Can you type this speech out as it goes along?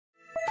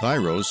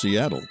Cairo,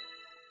 Seattle.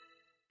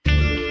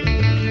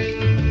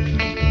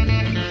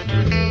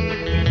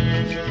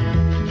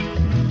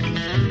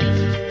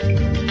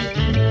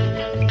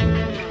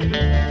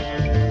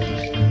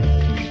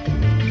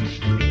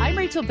 I'm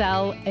Rachel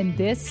Bell, and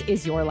this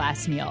is Your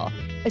Last Meal,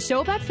 a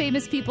show about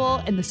famous people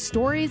and the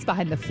stories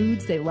behind the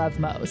foods they love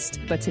most.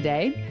 But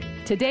today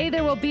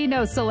there will be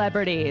no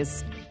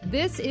celebrities.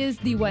 This is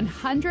the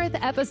 100th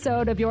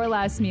episode of Your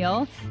Last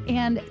Meal,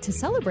 and to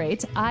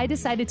celebrate, I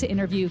decided to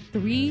interview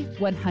 3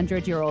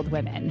 100-year-old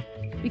women.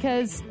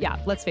 Because, yeah,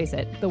 let's face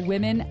it, the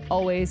women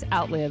always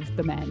outlive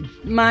the men.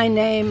 My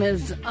name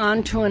is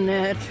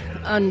Antoinette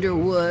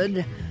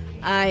Underwood.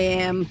 I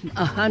am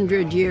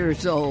 100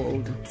 years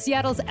old.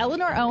 Seattle's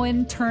Eleanor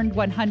Owen turned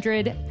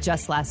 100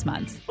 just last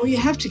month. Oh, you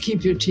have to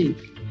keep your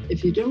teeth.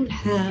 If you don't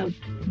have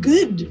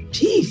good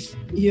teeth,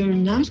 you're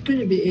not going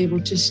to be able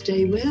to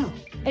stay well.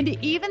 And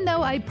even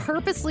though I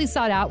purposely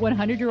sought out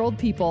 100-year-old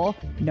people,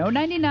 no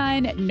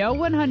 99, no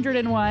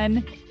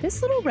 101,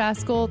 this little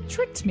rascal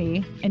tricked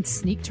me and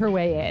sneaked her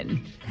way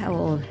in. How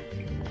old?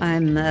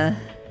 I'm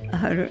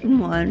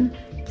 101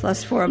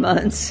 plus 4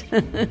 months.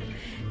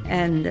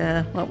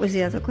 And what was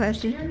the other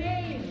question? Your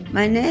name.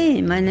 My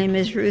name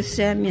is Ruth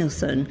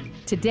Samuelson.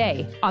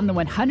 Today, on the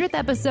 100th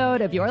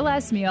episode of Your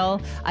Last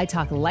Meal, I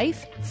talk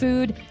life,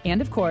 food, and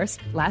of course,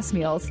 last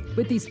meals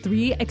with these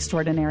 3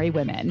 extraordinary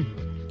women.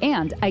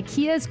 And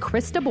IKEA's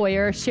Krista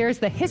Boyer shares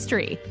the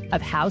history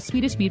of how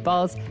Swedish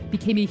Meatballs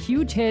became a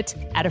huge hit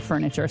at a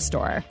furniture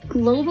store.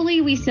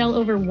 Globally, we sell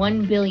over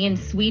 1 billion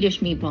Swedish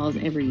meatballs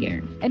every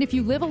year. And if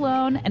you live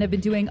alone and have been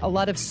doing a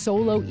lot of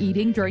solo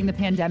eating during the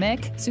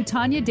pandemic,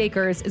 Sutanya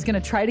Dakers is going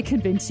to try to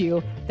convince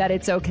you that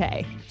it's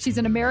okay. She's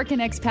an American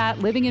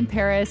expat living in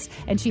Paris,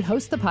 and she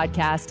hosts the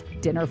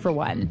podcast Dinner for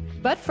One.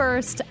 But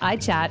first, I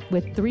chat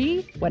with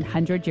 3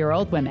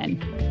 100-year-old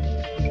women.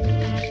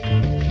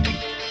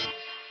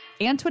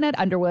 Antoinette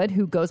Underwood,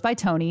 who goes by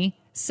Tony,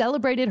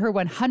 celebrated her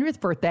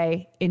 100th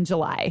birthday in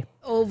July.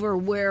 Over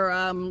where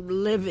I'm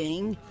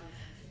living,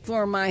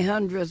 for my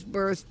 100th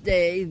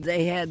birthday,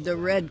 they had the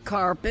red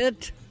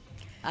carpet.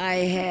 I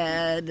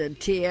had a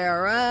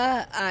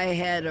tiara, I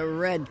had a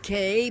red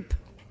cape,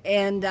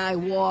 and I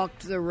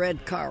walked the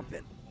red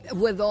carpet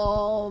with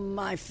all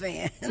my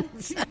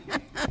fans.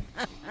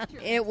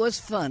 It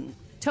was fun.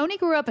 Tony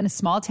grew up in a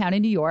small town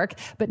in New York,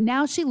 but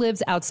now she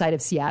lives outside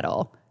of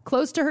Seattle,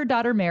 close to her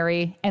daughter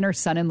Mary and her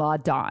son-in-law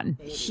Don.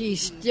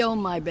 She's still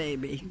my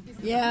baby.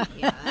 Yeah.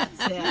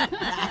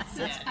 That's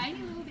it.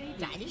 Tiny little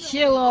baby.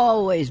 She'll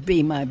always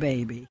be my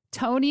baby.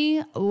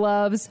 Tony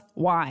loves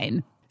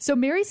wine. So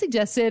Mary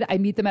suggested I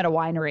meet them at a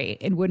winery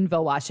in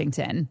Woodinville,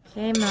 Washington.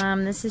 Okay,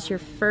 Mom, this is your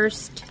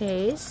first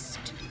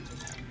taste.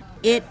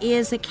 It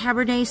is a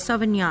Cabernet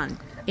Sauvignon.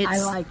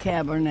 I like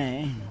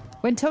Cabernet.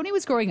 When Tony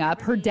was growing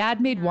up, her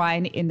dad made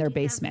wine in their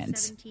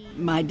basement.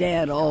 My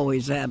dad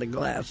always had a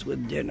glass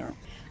with dinner.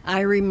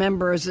 I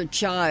remember as a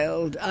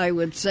child, I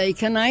would say,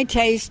 "Can I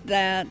taste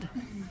that?"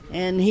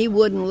 And he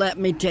wouldn't let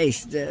me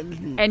taste it.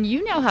 And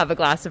you now have a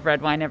glass of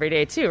red wine every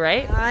day too,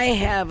 right? I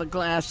have a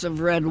glass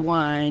of red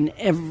wine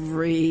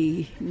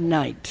every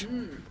night.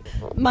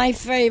 My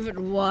favorite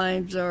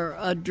wines are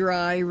a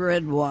dry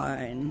red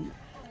wine.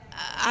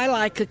 I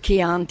like a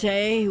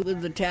Chianti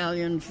with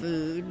Italian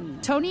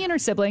food. Tony and her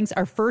siblings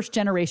are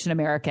first-generation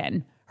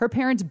American. Her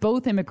parents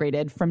both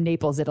immigrated from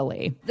Naples,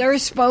 Italy. They're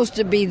supposed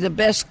to be the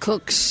best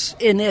cooks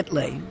in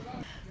Italy.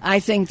 I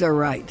think they're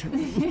right.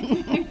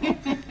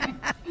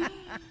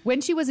 When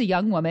she was a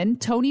young woman,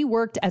 Tony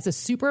worked as a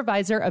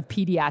supervisor of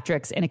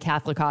pediatrics in a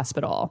Catholic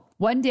hospital.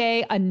 One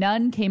day, a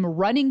nun came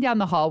running down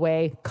the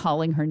hallway,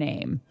 calling her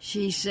name.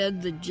 She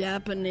said the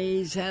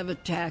Japanese have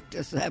attacked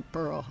us at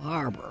Pearl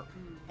Harbor,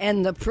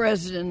 and the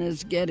president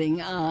is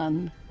getting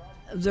on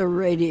the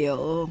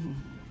radio.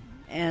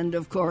 And,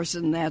 of course,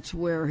 and that's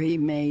where he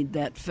made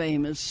that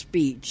famous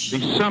speech.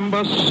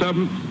 December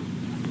 7th,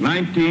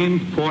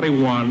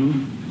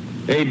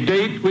 1941, a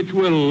date which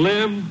will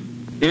live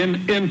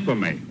in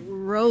infamy.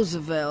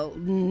 Roosevelt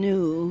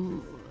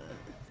knew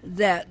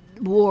that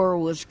war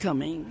was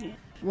coming.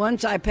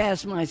 Once I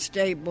passed my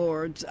state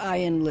boards, I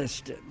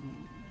enlisted.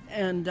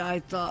 And I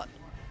thought,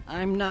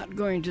 I'm not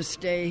going to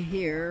stay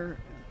here.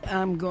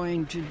 I'm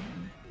going to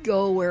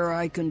go where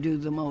I can do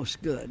the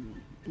most good.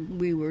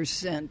 We were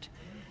sent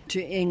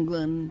to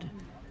England,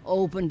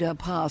 opened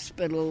up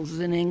hospitals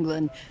in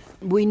England.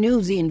 We knew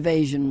the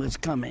invasion was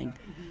coming,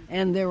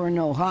 and there were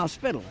no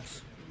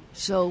hospitals.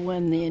 So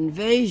when the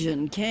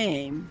invasion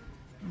came,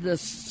 the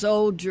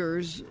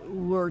soldiers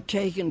were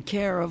taken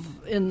care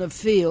of in the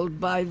field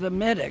by the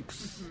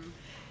medics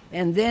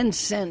and then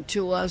sent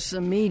to us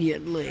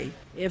immediately.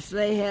 If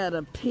they had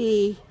a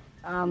P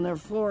on their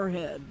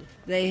forehead,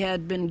 they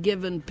had been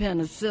given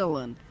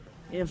penicillin.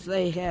 If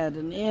they had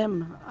an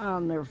M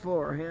on their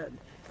forehead,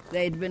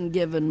 they'd been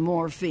given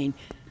morphine,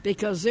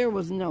 because there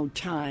was no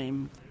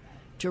time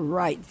to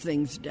write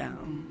things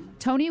down.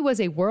 Tony was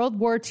a World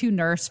War II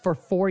nurse for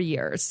 4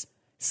 years.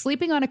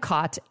 sleeping on a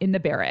cot in the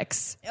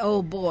barracks.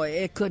 Oh boy,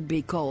 it could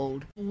be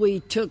cold.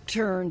 We took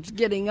turns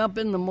getting up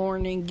in the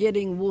morning,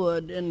 getting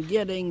wood, and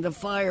getting the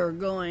fire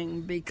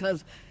going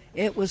because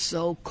it was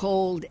so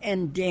cold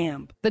and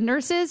damp. The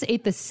nurses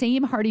ate the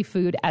same hearty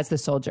food as the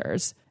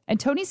soldiers. And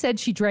Tony said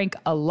she drank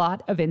a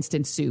lot of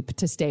instant soup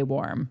to stay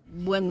warm.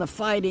 When the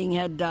fighting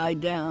had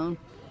died down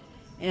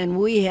and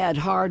we had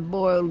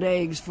hard-boiled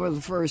eggs for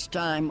the first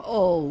time,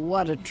 oh,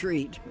 what a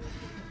treat.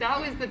 That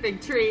was the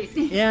big treat.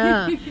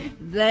 Yeah,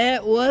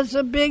 that was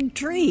a big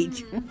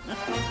treat.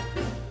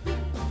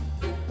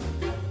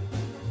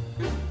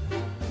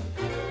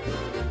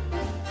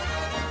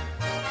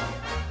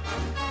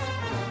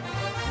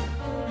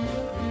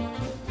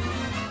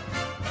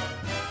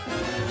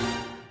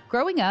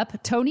 Growing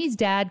up, Tony's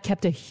dad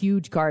kept a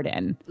huge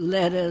garden.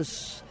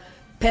 Lettuce,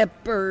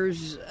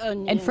 peppers,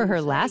 onions. And for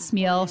her last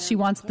meal, she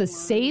wants the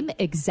same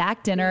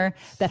exact dinner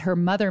that her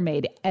mother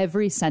made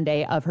every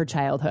Sunday of her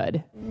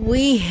childhood.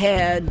 We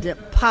had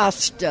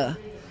pasta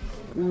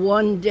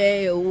one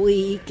day a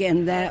week,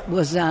 and that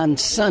was on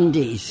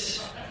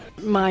Sundays.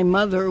 My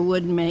mother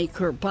would make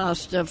her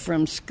pasta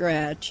from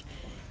scratch,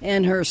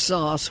 and her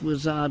sauce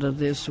was out of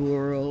this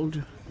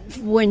world.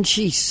 When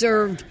she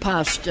served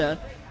pasta,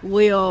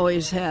 we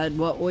always had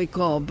what we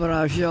call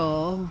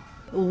braciole,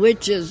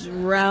 which is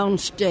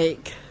round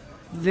steak,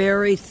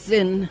 very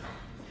thin,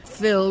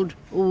 filled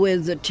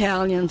with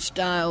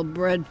Italian-style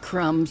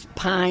breadcrumbs,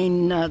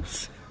 pine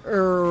nuts,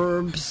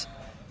 herbs,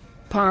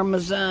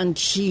 Parmesan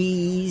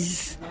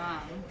cheese,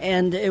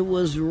 and it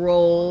was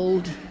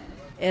rolled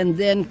and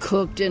then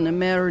cooked in a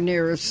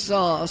marinara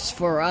sauce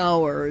for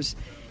hours.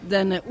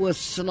 Then it was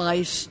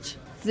sliced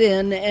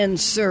thin and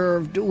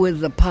served with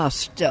the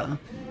pasta.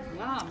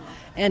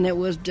 And it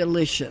was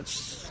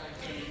delicious.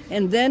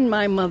 And then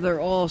my mother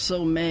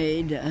also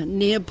made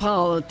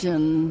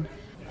Neapolitan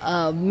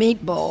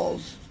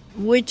meatballs,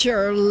 which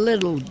are a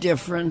little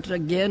different.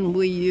 Again,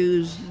 we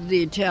use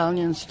the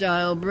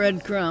Italian-style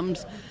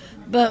breadcrumbs,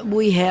 but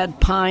we had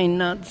pine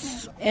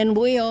nuts, and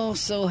we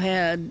also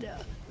had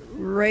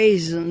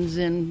raisins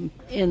in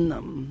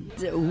them.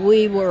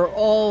 We were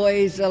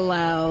always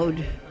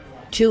allowed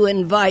to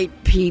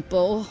invite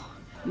people.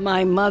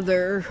 My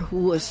mother,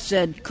 who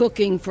said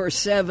cooking for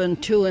 7,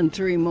 2 and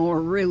 3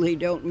 more really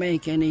don't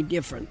make any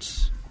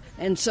difference.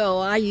 And so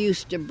I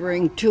used to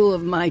bring 2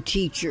 of my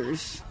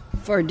teachers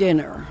for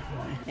dinner,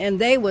 and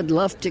they would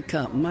love to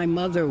come. My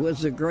mother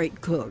was a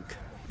great cook.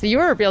 So you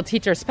were a real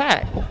teacher's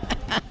pet.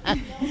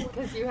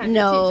 Because you had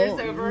teachers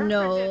over for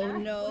dinner.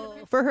 No.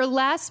 For her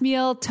last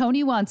meal,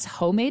 Tony wants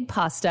homemade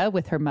pasta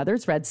with her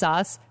mother's red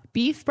sauce,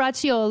 beef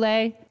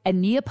braciole,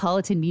 and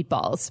Neapolitan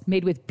meatballs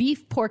made with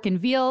beef, pork, and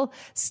veal,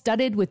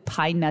 studded with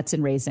pine nuts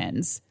and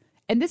raisins.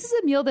 And this is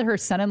a meal that her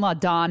son-in-law,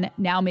 Don,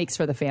 now makes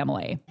for the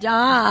family.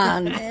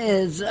 Don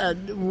is a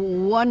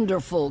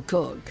wonderful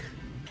cook.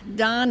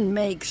 Don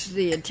makes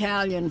the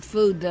Italian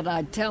food that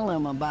I tell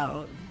him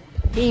about.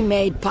 He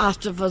made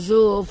pasta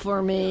fazool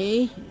for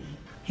me.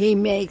 He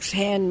makes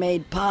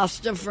handmade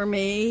pasta for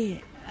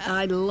me.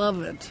 I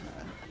love it.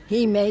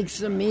 He makes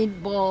the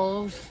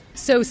meatballs.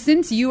 So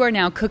since you are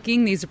now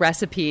cooking these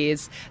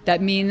recipes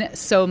that mean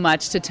so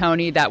much to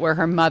Tony, that were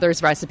her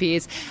mother's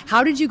recipes,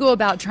 how did you go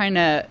about trying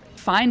to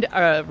find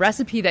a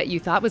recipe that you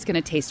thought was going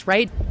to taste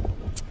right?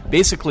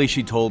 Basically,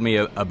 she told me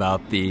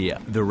about the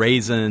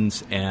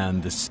raisins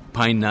and the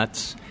pine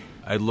nuts.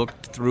 I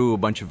looked through a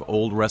bunch of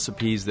old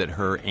recipes that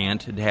her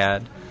aunt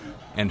had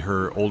and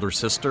her older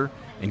sister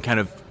and kind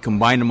of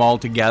combined them all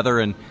together.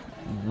 And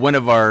one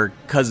of our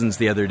cousins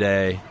the other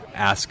day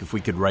asked if we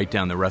could write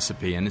down the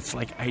recipe, and it's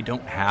like, I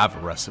don't have a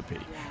recipe.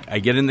 I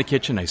get in the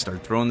kitchen, I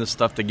start throwing this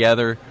stuff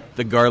together.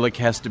 The garlic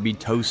has to be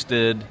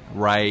toasted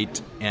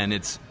right, and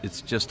it's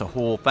just a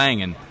whole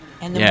thing.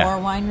 And the more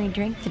wine we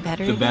drink, the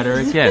better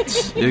it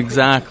gets.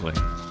 Exactly.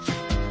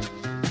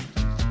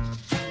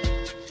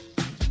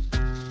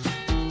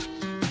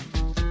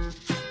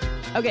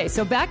 Okay,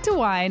 so back to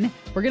wine.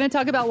 We're going to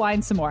talk about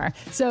wine some more.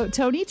 So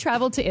Tony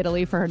traveled to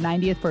Italy for her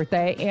 90th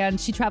birthday,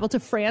 and she traveled to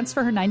France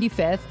for her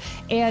 95th,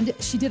 and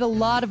she did a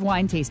lot of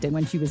wine tasting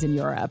when she was in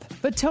Europe.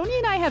 But Tony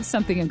and I have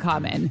something in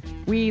common.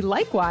 We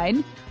like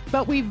wine,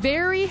 but we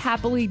very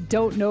happily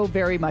don't know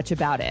very much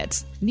about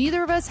it.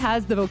 Neither of us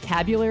has the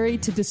vocabulary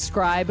to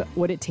describe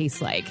what it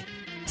tastes like.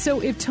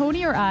 So if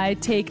Tony or I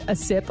take a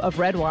sip of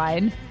red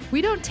wine,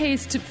 we don't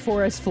taste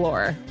forest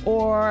floor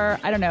or,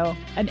 I don't know,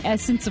 an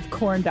essence of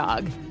corn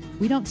dog.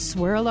 We don't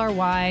swirl our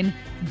wine,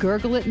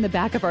 gurgle it in the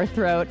back of our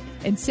throat,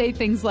 and say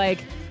things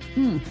like,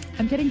 I'm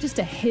getting just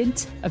a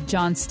hint of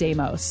John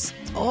Stamos.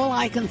 All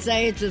I can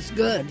say is it's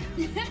good.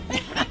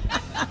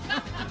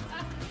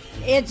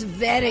 It's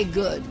very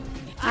good.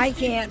 I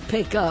can't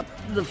pick up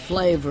the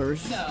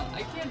flavors. No,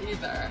 I can't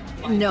either.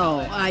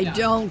 No, I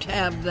don't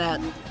have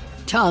that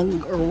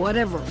tongue or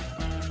whatever.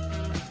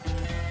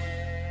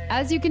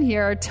 As you can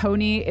hear,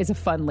 Tony is a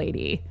fun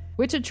lady,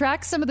 which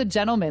attracts some of the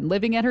gentlemen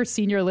living at her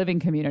senior living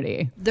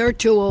community. They're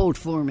too old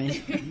for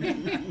me.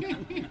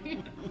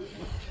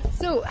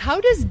 So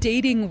how does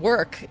dating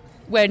work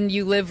when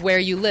you live where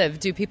you live?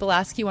 Do people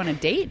ask you on a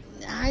date?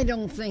 I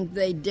don't think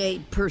they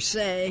date per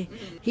se.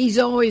 He's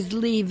always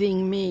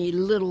leaving me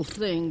little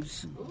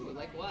things. Ooh,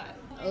 like what?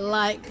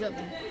 Like a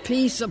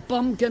piece of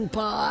pumpkin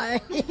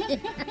pie.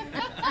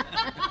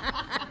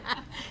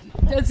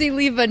 Does he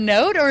leave a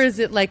note, or is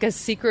it like a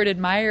secret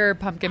admirer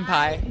pumpkin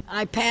pie?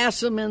 I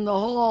pass him in the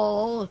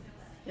hall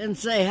and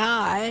say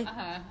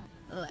hi.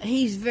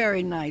 He's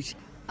very nice.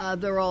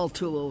 They're all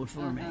too old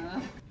for me.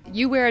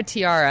 You wear a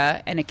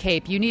tiara and a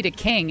cape. You need a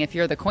king if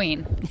you're the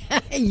queen.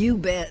 You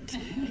bet.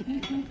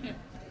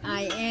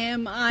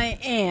 I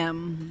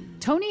am.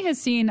 Toni has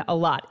seen a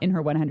lot in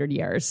her 100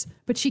 years,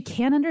 but she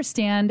can't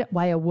understand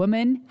why a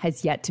woman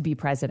has yet to be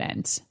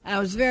president. I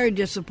was very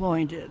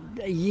disappointed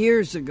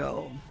years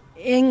ago.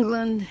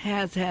 England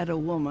has had a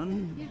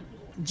woman.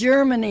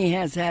 Germany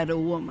has had a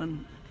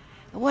woman.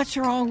 What's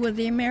wrong with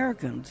the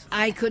Americans?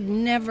 I could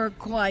never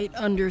quite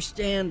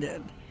understand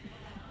it.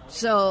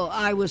 So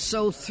I was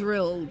so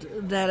thrilled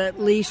that at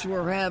least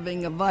we're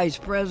having a vice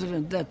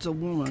president that's a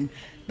woman.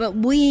 But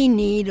we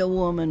need a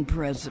woman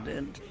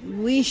president.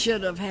 We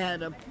should have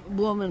had a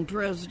woman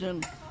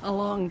president a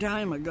long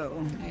time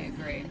ago. I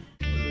agree.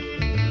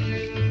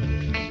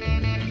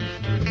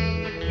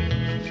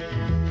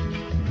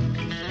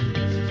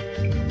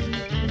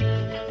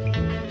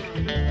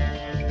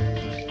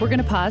 We're going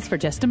to pause for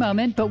just a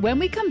moment, but when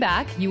we come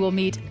back, you will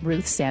meet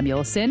Ruth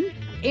Samuelson,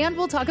 and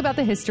we'll talk about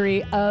the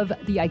history of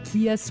the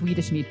IKEA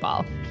Swedish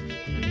meatball.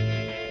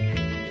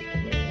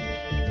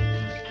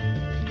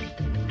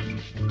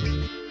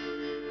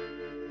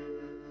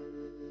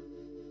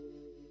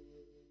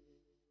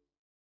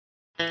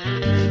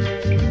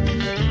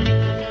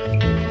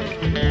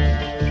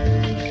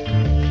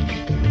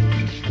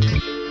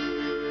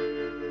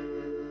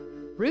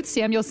 Ruth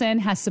Samuelson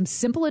has some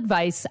simple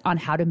advice on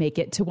how to make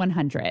it to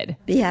 100.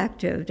 Be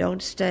active.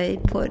 Don't stay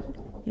put,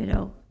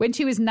 When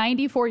she was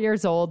 94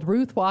 years old,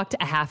 Ruth walked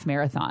a half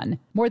marathon,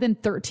 more than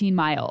 13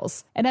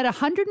 miles. And at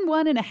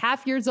 101 and a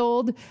half years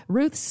old,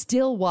 Ruth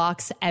still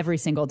walks every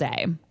single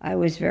day. I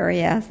was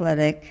very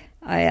athletic.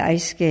 I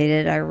ice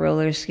skated, I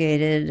roller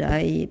skated,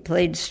 I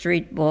played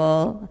street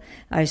ball,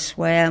 I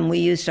swam. We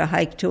used to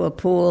hike to a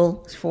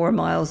pool 4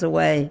 miles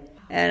away.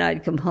 And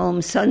I'd come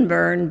home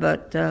sunburned,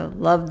 but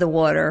loved the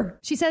water.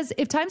 She says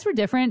if times were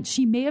different,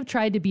 she may have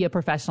tried to be a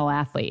professional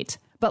athlete.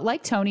 But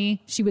like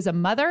Toni, she was a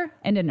mother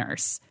and a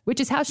nurse,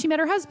 which is how she met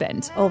her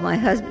husband. Oh, my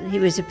husband, he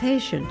was a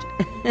patient.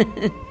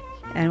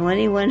 And when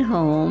he went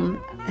home,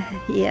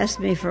 he asked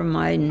me for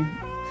my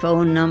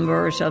phone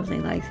number or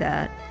something like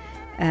that,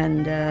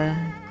 and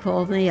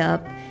called me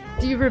up.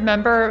 Do you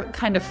remember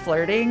kind of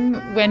flirting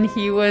when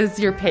he was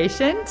your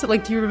patient?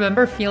 Like, do you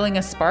remember feeling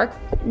a spark?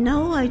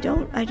 No, I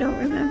don't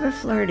remember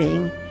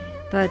flirting,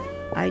 but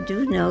I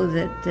do know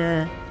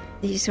that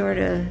he sort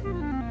of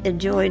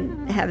enjoyed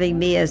having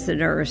me as the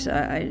nurse.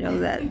 I know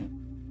that.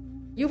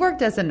 You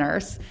worked as a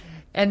nurse,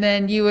 and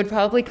then you would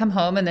probably come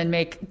home and then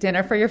make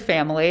dinner for your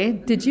family.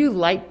 Did you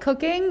like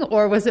cooking,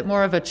 or was it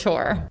more of a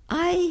chore?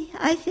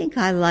 I think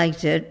I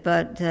liked it,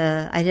 but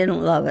I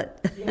didn't love it.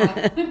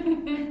 Yeah.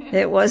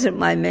 It wasn't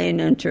my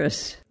main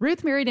interest.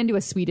 Ruth married into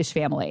a Swedish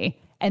family,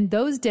 and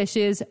those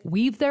dishes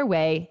weaved their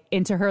way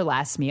into her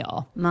last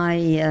meal.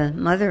 My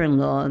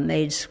mother-in-law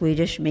made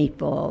Swedish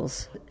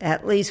meatballs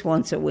at least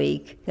once a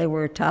week. They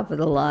were top of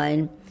the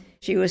line.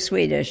 She was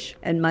Swedish.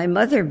 And my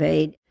mother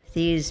made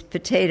these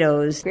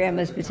potatoes,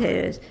 grandma's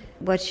potatoes.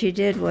 What she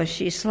did was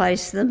she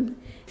sliced them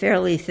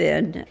fairly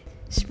thin,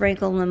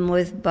 sprinkled them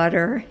with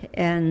butter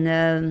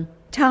and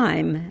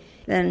thyme,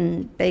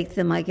 then baked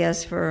them, I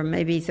guess, for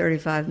maybe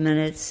 35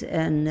 minutes,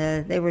 and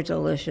they were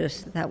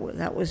delicious. That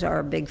was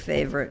our big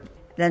favorite.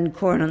 Then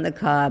corn on the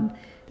cob.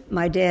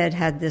 My dad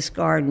had this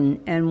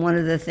garden, and one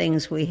of the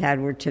things we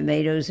had were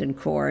tomatoes and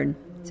corn.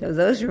 So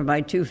those were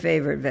my two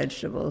favorite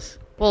vegetables.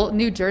 Well,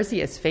 New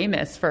Jersey is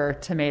famous for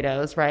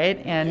tomatoes,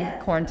 right?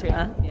 And corn too.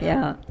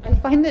 Yeah. I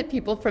find that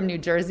people from New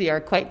Jersey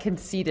are quite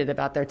conceited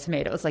about their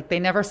tomatoes. Like, they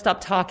never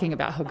stop talking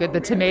about how good the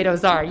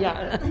tomatoes are.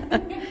 Yeah.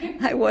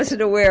 I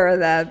wasn't aware of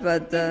that,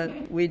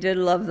 but we did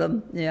love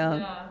them.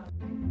 Yeah.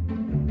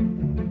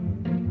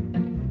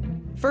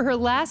 For her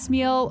last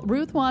meal,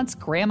 Ruth wants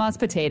grandma's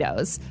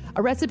potatoes,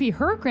 a recipe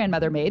her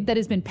grandmother made that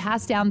has been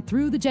passed down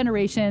through the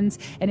generations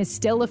and is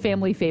still a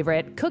family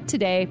favorite, cooked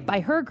today by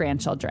her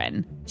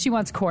grandchildren. She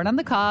wants corn on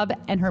the cob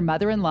and her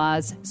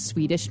mother-in-law's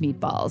Swedish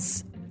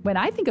meatballs. When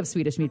I think of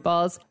Swedish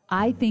meatballs,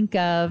 I think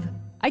of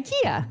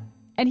IKEA.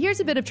 And here's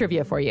a bit of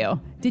trivia for you.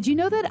 Did you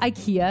know that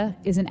IKEA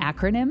is an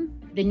acronym?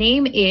 The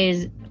name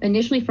is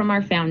initially from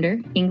our founder,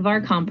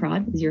 Ingvar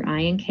Kamprad, is your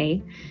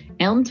I-N-K.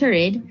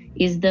 Elmturid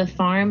is the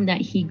farm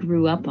that he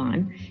grew up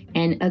on,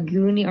 and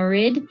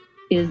Agunnaryd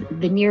is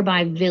the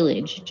nearby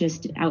village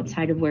just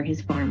outside of where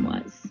his farm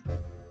was.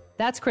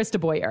 That's Krista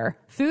Boyer,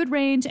 food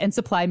range and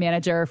supply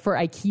manager for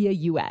IKEA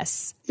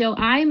US. So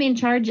I'm in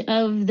charge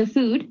of the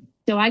food.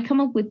 So I come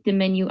up with the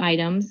menu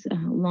items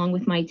along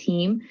with my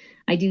team.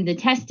 I do the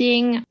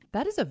testing.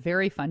 That is a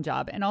very fun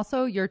job. And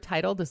also your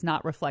title does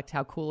not reflect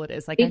how cool it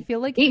is. Like, I feel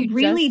like it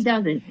really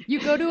doesn't. You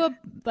go to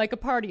like a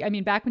party. I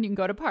mean, back when you can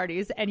go to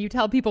parties and you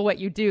tell people what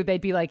you do,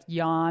 they'd be like,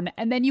 yawn.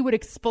 And then you would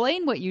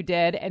explain what you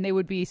did and they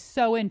would be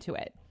so into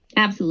it.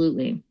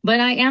 Absolutely.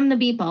 But I am the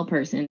meatball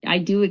person. I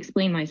do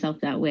explain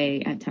myself that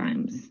way at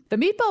times. The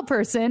meatball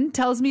person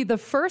tells me the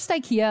first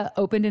IKEA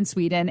opened in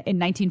Sweden in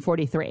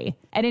 1943.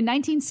 And in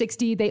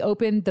 1960, they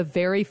opened the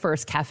very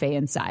first cafe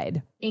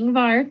inside.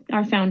 Ingvar,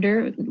 our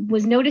founder,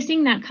 was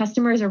noticing that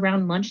customers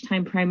around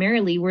lunchtime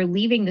primarily were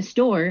leaving the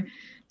store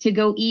to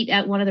go eat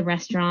at one of the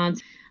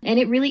restaurants. And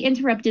it really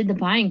interrupted the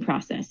buying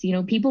process. You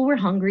know, people were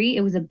hungry.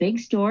 It was a big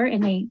store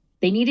and they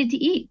needed to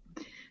eat.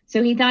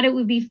 So he thought it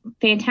would be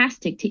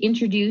fantastic to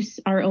introduce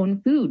our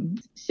own food.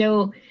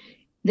 So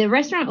the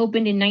restaurant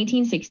opened in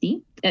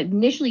 1960,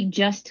 initially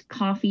just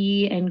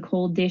coffee and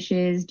cold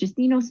dishes, just,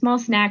 small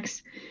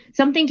snacks,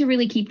 something to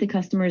really keep the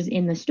customers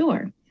in the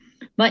store.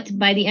 But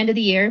by the end of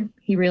the year,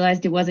 he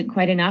realized it wasn't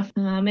quite enough.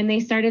 And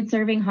they started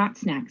serving hot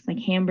snacks like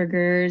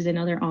hamburgers and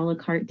other a la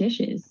carte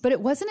dishes. But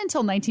it wasn't until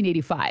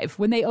 1985,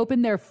 when they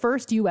opened their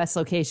first U.S.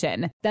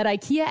 location, that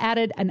IKEA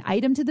added an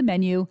item to the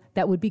menu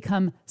that would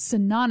become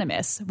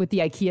synonymous with the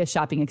IKEA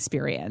shopping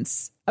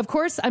experience. Of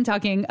course, I'm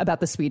talking about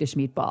the Swedish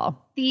meatball.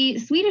 The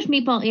Swedish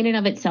meatball in and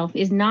of itself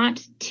is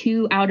not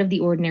too out of the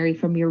ordinary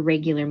from your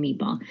regular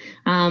meatball.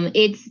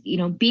 It's,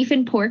 beef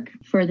and pork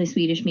for the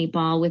Swedish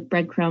meatball with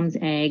breadcrumbs,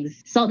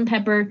 eggs, salt and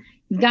pepper.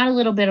 You've got a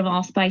little bit of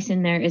allspice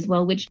in there as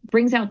well, which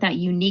brings out that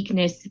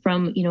uniqueness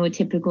from, a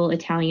typical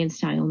Italian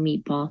style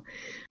meatball.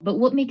 But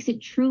what makes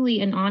it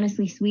truly and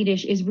honestly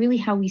Swedish is really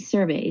how we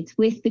serve it. It's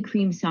with the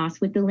cream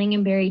sauce, with the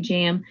lingonberry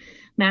jam,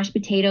 mashed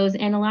potatoes,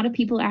 and a lot of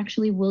people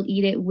actually will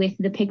eat it with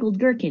the pickled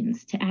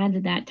gherkins to add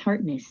to that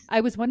tartness.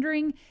 I was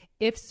wondering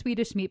if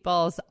Swedish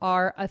meatballs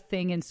are a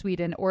thing in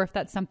Sweden or if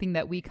that's something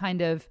that we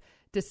kind of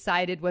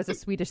decided was a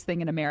Swedish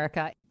thing in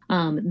America.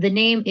 The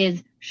name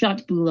is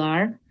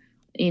köttbullar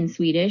in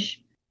Swedish.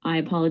 I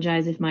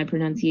apologize if my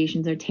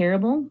pronunciations are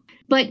terrible.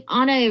 But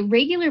on a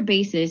regular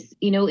basis,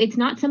 it's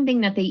not something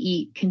that they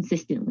eat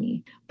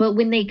consistently. But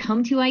when they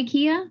come to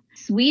IKEA,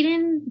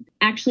 Sweden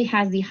actually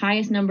has the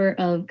highest number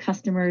of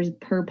customers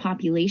per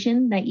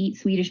population that eat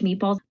Swedish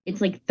meatballs.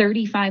 It's like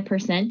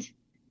 35%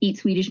 eat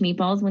Swedish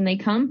meatballs when they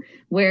come.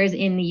 Whereas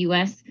in the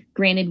US,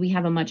 granted, we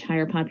have a much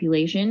higher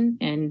population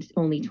and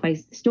only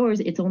twice the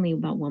stores, it's only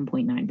about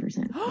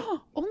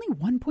 1.9%. Only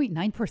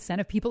 1.9%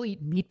 of people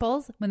eat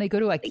meatballs when they go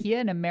to IKEA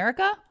in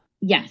America?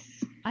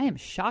 Yes. I am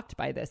shocked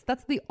by this.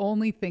 That's the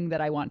only thing that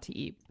I want to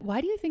eat.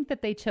 Why do you think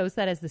that they chose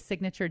that as the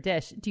signature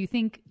dish? Do you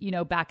think,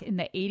 back in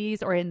the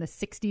 80s or in the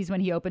 60s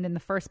when he opened in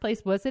the first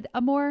place, was it a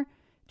more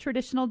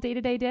traditional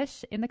day-to-day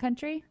dish in the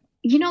country?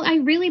 I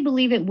really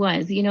believe it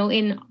was.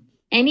 In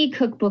any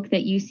cookbook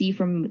that you see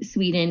from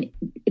Sweden,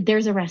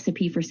 there's a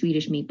recipe for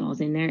Swedish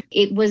meatballs in there.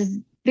 It was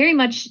very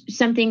much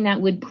something that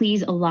would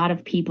please a lot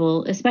of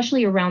people,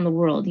 especially around the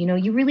world.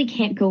 You really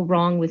can't go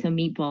wrong with a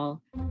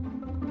meatball.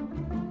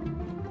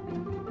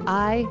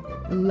 I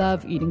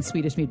love eating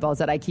Swedish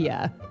meatballs at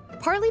IKEA,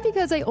 partly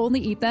because I only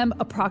eat them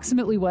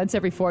approximately once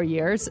every 4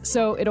 years,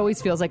 so it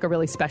always feels like a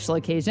really special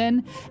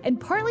occasion, and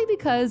partly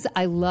because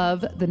I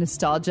love the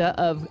nostalgia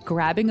of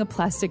grabbing a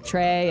plastic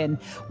tray and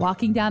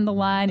walking down the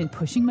line and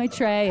pushing my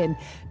tray and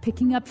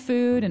picking up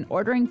food and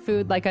ordering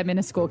food like I'm in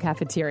a school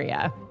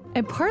cafeteria.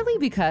 And partly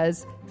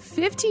because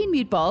 15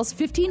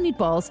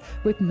 meatballs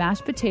with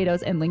mashed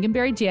potatoes and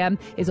lingonberry jam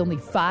is only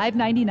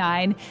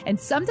 $5.99. And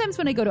sometimes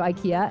when I go to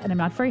IKEA and I'm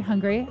not very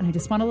hungry and I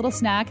just want a little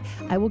snack,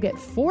 I will get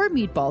 4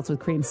 meatballs with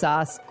cream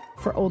sauce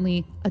for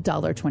only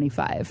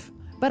 $1.25.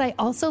 But I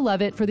also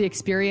love it for the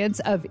experience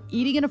of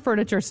eating in a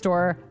furniture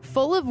store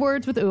full of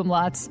words with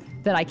umlauts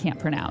that I can't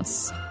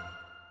pronounce.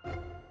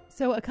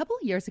 So a couple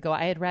of years ago,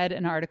 I had read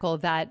an article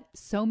that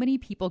so many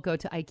people go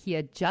to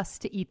IKEA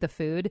just to eat the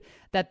food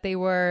that they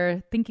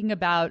were thinking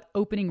about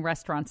opening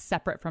restaurants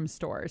separate from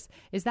stores.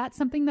 Is that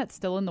something that's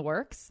still in the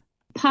works?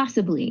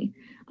 Possibly.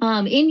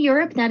 In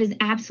Europe, that is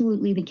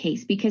absolutely the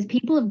case because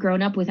people have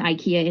grown up with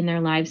IKEA in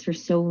their lives for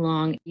so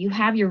long. You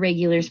have your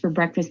regulars for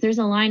breakfast. There's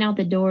a line out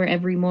the door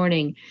every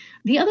morning.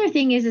 The other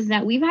thing is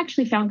that we've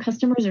actually found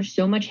customers are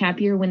so much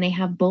happier when they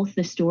have both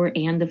the store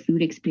and the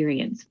food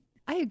experience.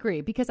 I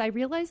agree, because I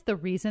realize the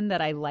reason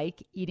that I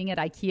like eating at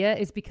IKEA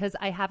is because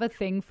I have a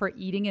thing for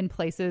eating in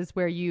places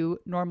where you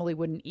normally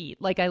wouldn't eat.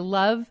 Like I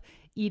love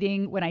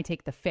eating when I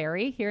take the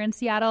ferry here in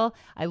Seattle.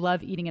 I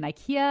love eating in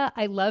IKEA.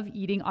 I love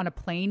eating on a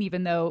plane,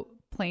 even though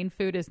plane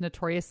food is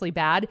notoriously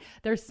bad.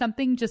 There's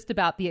something just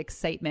about the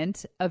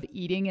excitement of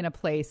eating in a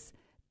place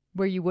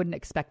where you wouldn't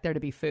expect there to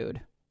be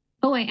food.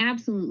 Oh, I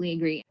absolutely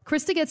agree.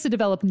 Krista gets to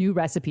develop new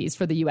recipes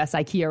for the U.S.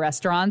 IKEA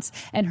restaurants,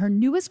 and her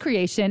newest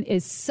creation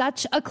is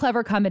such a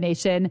clever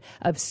combination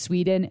of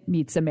Sweden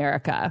meets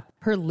America.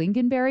 Her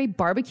lingonberry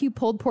barbecue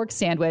pulled pork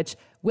sandwich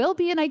will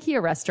be in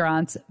IKEA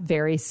restaurants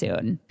very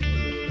soon.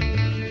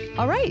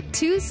 All right,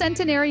 2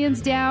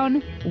 centenarians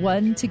down,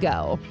 1 to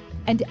go.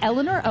 And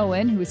Eleanor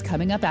Owen, who is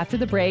coming up after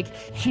the break,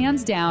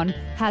 hands down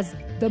has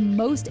the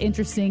most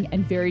interesting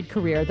and varied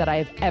career that I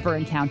have ever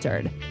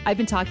encountered. I've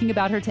been talking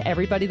about her to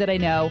everybody that I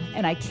know,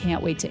 and I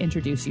can't wait to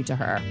introduce you to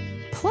her.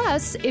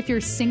 Plus, if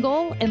you're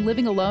single and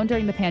living alone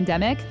during the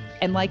pandemic,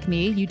 and like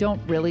me, you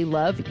don't really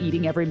love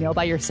eating every meal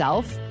by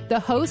yourself, the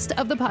host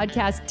of the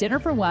podcast Dinner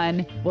for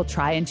One will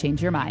try and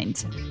change your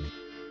mind.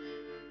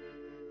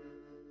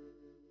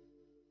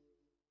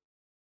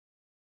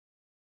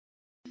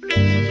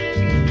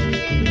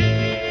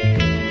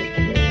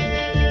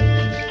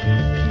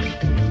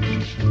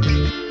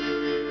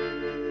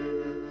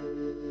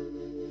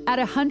 At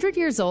 100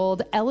 years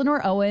old,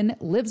 Eleanor Owen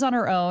lives on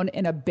her own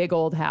in a big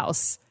old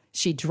house.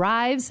 She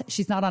drives,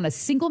 she's not on a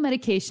single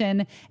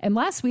medication, and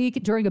last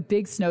week, during a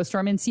big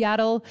snowstorm in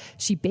Seattle,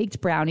 she baked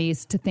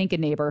brownies to thank a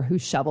neighbor who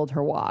shoveled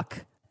her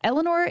walk.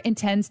 Eleanor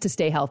intends to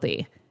stay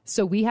healthy,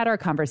 so we had our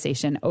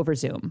conversation over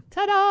Zoom.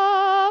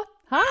 Ta-da!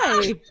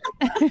 Hi!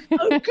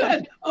 Oh,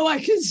 good. Oh, I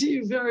can see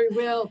you very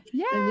well.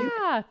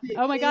 Yeah.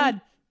 Oh, my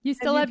God. You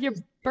still have your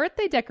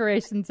birthday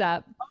decorations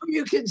up. Oh,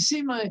 you can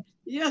see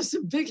yes,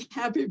 a big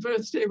happy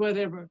birthday,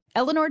 whatever.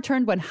 Eleanor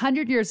turned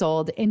 100 years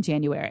old in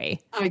January.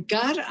 I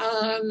got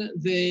on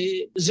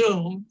the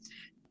Zoom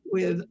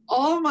with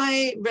all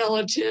my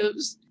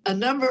relatives, a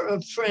number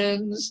of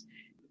friends,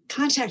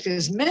 contacted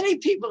as many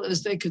people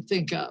as they could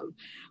think of.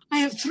 I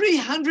have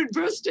 300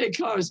 birthday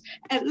cards,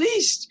 at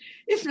least,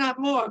 if not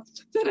more,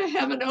 that I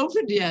haven't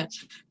opened yet.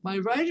 My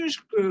writers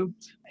group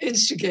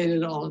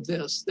instigated all of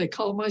this. They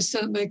called my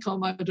son, they called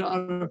my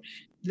daughter.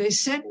 They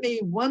sent me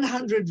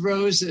 100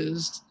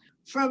 roses,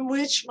 from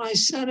which my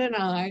son and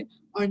I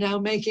are now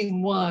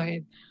making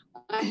wine.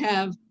 I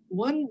have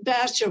one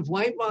batch of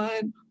white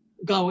wine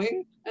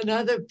going,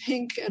 another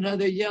pink,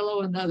 another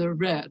yellow, another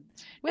red.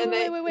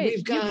 Wait.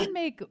 You can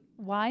make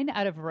wine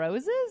out of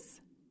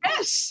roses?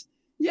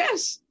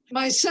 Yes.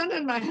 My son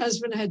and my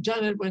husband had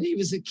done it when he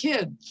was a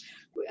kid,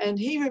 and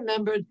he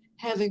remembered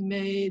having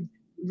made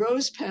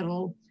rose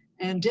petal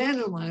and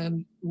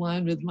dandelion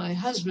wine with my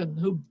husband,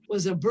 who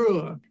was a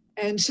brewer.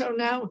 And so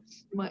now,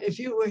 if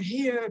you were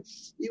here,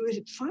 you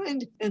would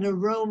find an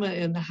aroma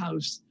in the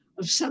house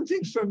of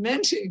something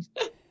fermenting.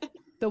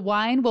 The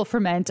wine will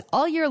ferment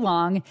all year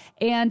long,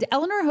 and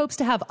Eleanor hopes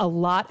to have a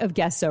lot of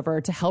guests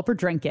over to help her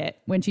drink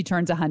it when she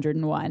turns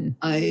 101.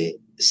 I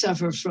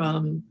suffer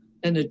from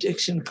an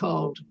addiction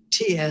called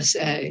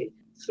TSA,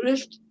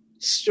 thrift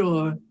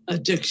store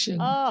addiction.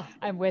 Oh,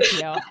 I'm with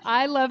you.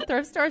 I love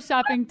thrift store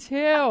shopping too.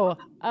 Oh,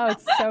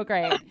 it's so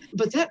great.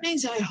 But that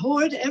means I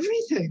hoard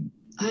everything.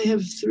 I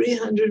have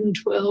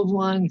 312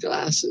 wine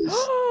glasses.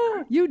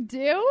 You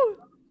do?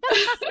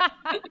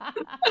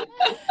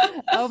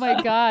 Oh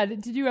my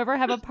God. Did you ever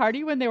have a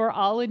party when they were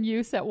all in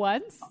use at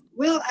once?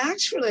 Well,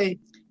 actually,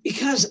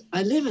 because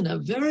I live in a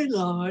very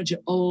large,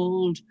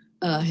 old,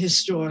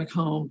 historic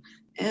home,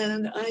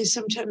 and I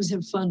sometimes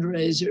have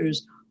fundraisers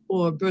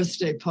or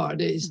birthday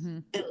parties,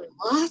 and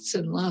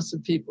lots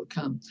of people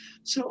come.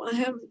 So I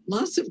have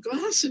lots of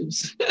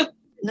glasses.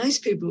 Nice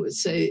people would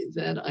say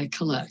that I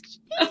collect.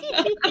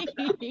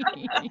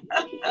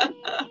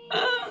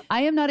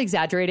 I am not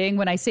exaggerating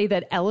when I say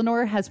that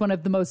Eleanor has one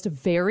of the most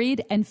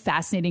varied and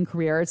fascinating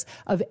careers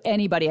of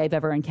anybody I've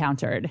ever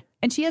encountered.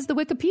 And she has the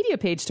Wikipedia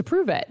page to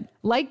prove it.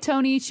 Like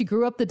Tony, she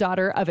grew up the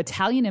daughter of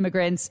Italian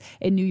immigrants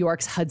in New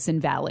York's Hudson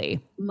Valley.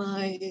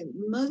 My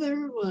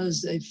mother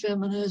was a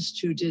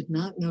feminist who did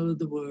not know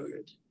the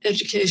word.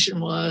 Education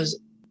was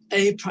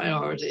a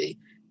priority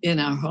in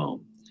our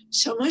home.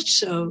 So much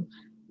so,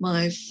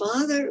 my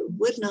father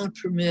would not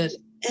permit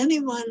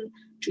anyone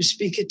to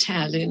speak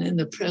Italian in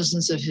the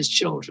presence of his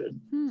children.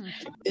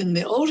 In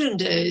the olden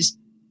days,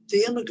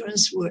 the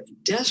immigrants were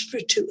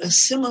desperate to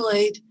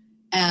assimilate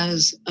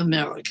as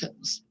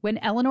Americans. When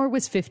Eleanor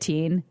was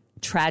 15,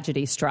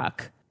 tragedy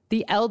struck.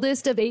 The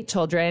eldest of 8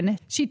 children,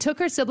 she took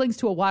her siblings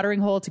to a watering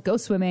hole to go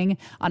swimming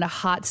on a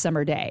hot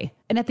summer day.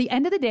 And at the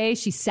end of the day,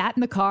 she sat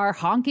in the car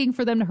honking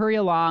for them to hurry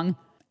along.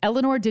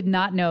 Eleanor did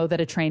not know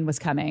that a train was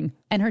coming,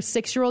 and her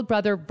 6-year-old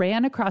brother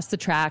ran across the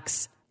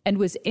tracks and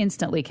was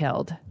instantly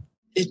killed.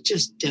 It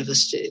just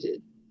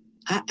devastated.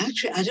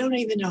 I don't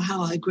even know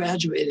how I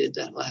graduated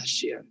that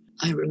last year.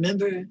 I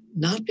remember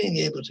not being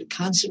able to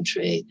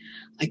concentrate.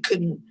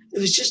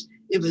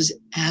 It was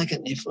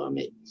agony for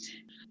me.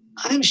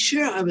 I'm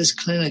sure I was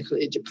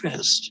clinically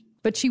depressed.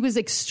 But she was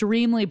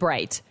extremely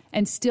bright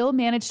and still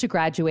managed to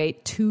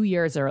graduate 2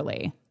 years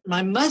early.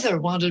 My mother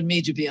wanted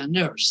me to be a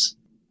nurse.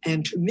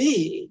 And to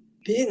me,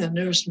 being a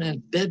nurse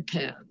meant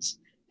bedpans.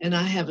 And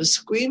I have a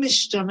squeamish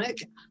stomach.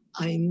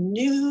 I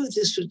knew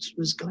this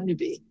was going to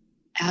be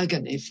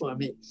agony for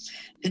me.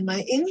 And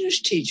my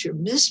English teacher,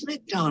 Miss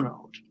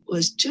McDonald,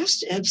 was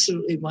just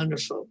absolutely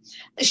wonderful.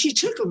 And she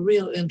took a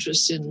real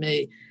interest in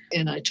me.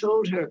 And I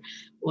told her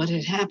what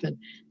had happened.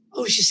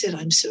 Oh, she said,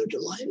 I'm so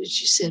delighted,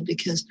 she said,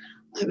 because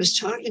I was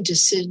talking to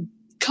Sid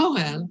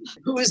Cohen,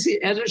 who was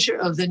the editor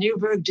of the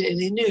Newburgh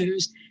Daily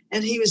News,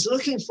 and he was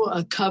looking for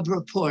a cub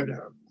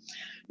reporter.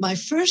 My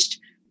first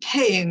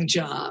paying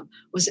job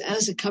was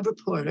as a cub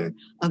reporter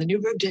on the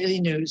Newburgh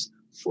Daily News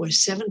for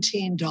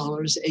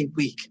 $17 a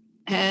week.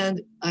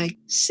 And I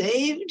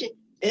saved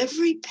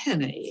every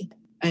penny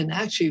and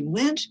actually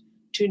went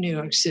to New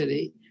York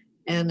City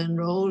and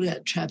enrolled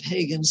at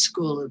Traphagen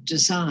School of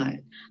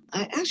Design.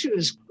 I actually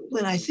was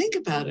when I think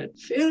about it,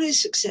 fairly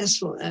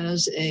successful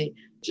as a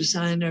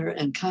designer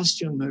and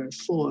costumer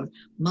for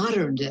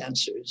modern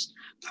dancers,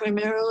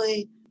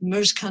 primarily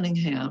Merce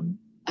Cunningham.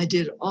 I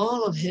did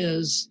all of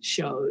his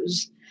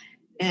shows,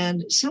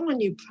 and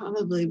someone you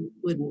probably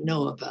wouldn't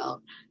know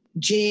about,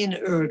 Jean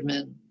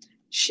Erdman.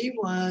 She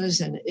was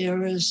an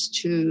heiress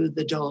to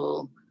the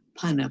Dole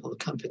Pineapple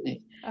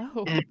Company.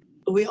 Oh. And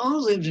we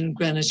all lived in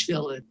Greenwich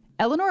Village.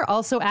 Eleanor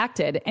also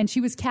acted, and she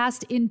was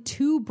cast in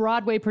 2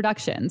 Broadway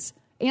productions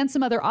and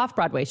some other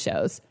off-Broadway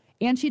shows.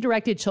 And she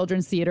directed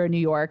children's theater in New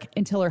York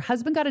until her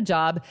husband got a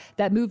job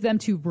that moved them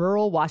to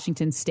rural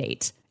Washington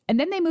state. And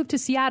then they moved to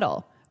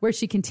Seattle, where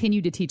she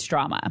continued to teach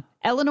drama.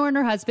 Eleanor and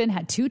her husband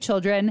had 2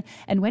 children,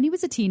 and when he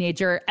was a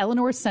teenager,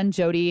 Eleanor's son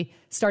Jody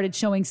started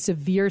showing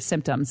severe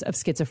symptoms of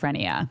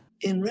schizophrenia.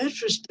 In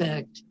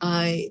retrospect,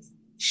 I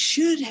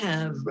should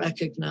have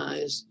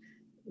recognized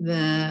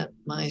that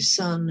my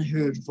son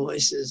heard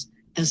voices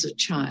as a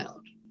child.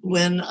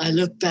 When I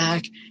look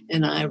back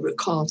and I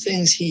recall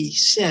things he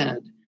said,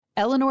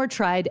 Eleanor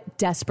tried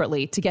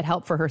desperately to get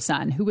help for her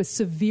son, who was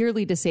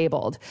severely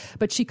disabled,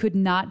 but she could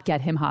not get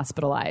him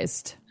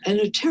hospitalized. And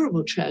a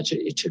terrible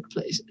tragedy took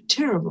place.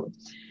 Terrible.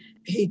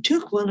 He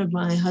took one of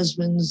my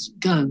husband's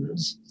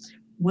guns,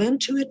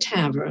 went to a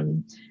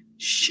tavern,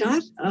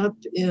 shot up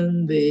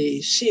in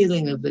the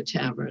ceiling of the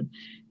tavern,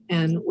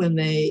 and when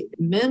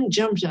men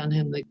jumped on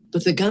him,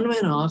 but the gun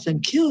went off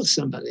and killed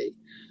somebody.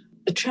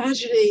 A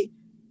tragedy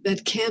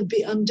that can't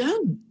be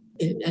undone.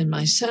 And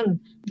my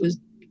son was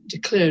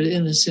declared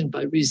innocent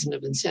by reason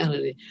of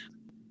insanity.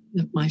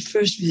 My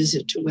first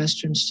visit to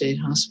Western State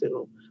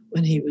Hospital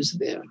when he was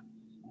there,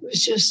 it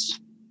was just,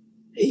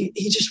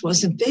 he just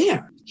wasn't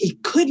there. He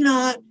could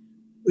not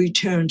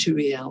return to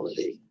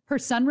reality. Her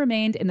son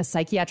remained in the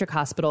psychiatric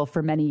hospital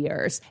for many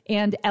years,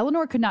 and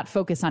Eleanor could not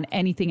focus on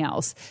anything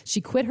else.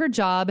 She quit her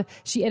job.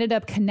 She ended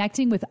up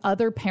connecting with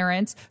other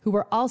parents who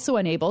were also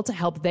unable to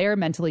help their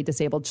mentally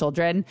disabled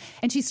children,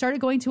 and she started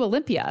going to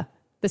Olympia,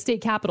 the state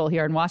capital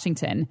here in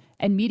Washington,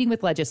 and meeting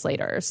with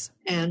legislators.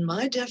 And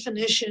my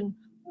definition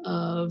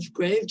of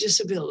grave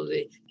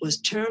disability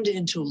was turned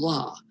into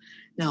law.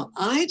 Now,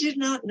 I did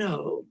not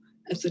know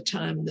at the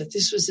time that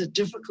this was a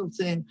difficult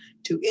thing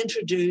to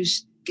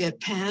introduce,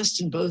 get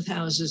passed in both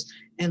houses,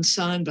 and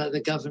signed by the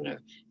governor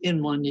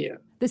in 1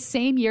 year. The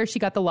same year she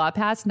got the law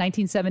passed,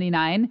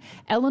 1979,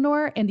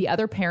 Eleanor and the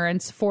other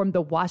parents formed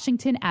the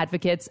Washington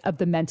Advocates of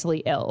the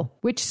Mentally Ill,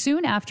 which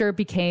soon after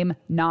became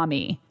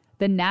NAMI,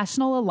 the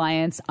National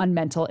Alliance on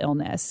Mental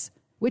Illness,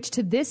 which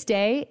to this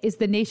day is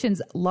the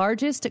nation's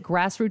largest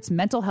grassroots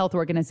mental health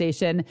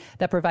organization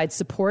that provides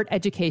support,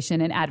 education,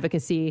 and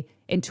advocacy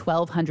in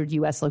 1,200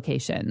 U.S.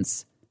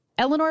 locations.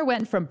 Eleanor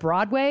went from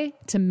Broadway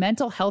to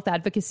mental health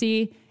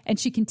advocacy, and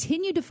she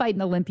continued to fight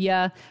in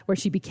Olympia, where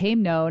she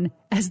became known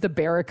as the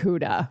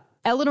Barracuda.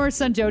 Eleanor's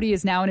son Jody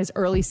is now in his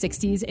early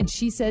 60s, and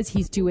she says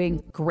he's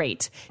doing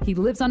great. He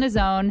lives on his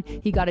own.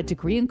 He got a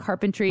degree in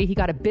carpentry. He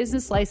got a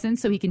business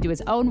license so he can do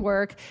his own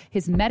work.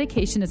 His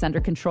medication is under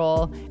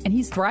control, and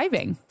he's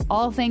thriving,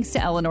 all thanks to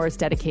Eleanor's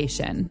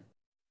dedication.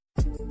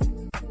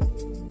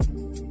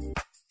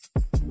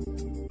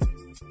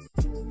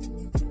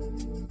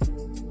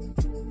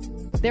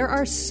 There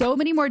are so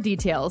many more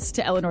details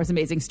to Eleanor's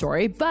amazing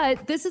story,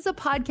 but this is a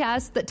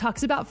podcast that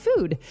talks about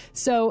food.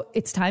 So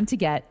it's time to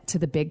get to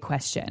the big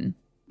question.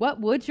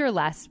 What would your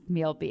last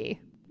meal be?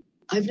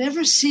 I've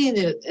never seen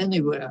it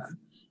anywhere.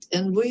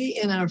 And we,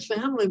 in our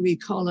family, we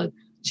call it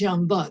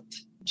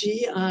Giambotta.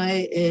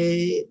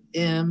 Giambotta.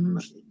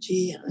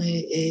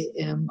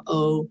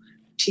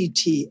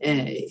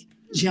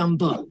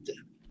 Giambotta.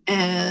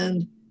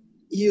 And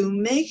you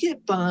make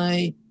it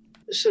by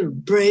sort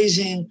of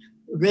braising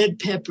red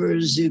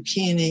peppers,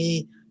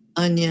 zucchini,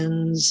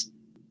 onions,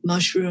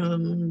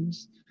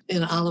 mushrooms,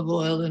 in olive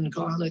oil and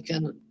garlic.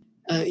 And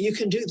you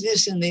can do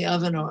this in the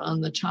oven or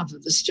on the top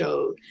of the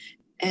stove.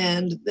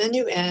 And then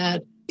you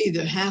add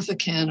either half a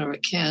can or a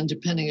can,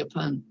 depending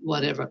upon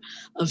whatever,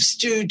 of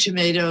stewed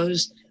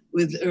tomatoes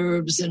with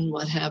herbs and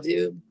what have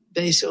you,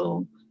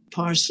 basil,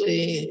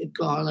 parsley,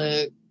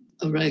 garlic,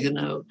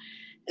 oregano,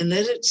 and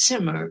let it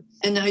simmer.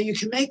 And now you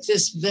can make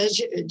this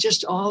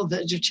just all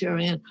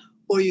vegetarian,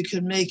 or you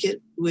can make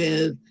it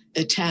with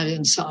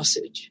Italian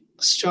sausage.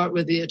 Start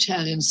with the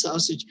Italian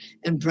sausage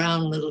and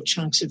brown little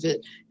chunks of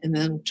it, and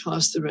then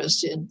toss the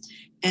rest in.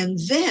 And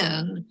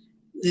then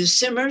this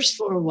simmers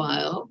for a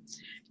while.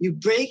 You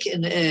break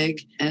an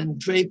egg and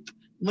drape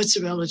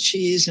mozzarella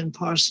cheese and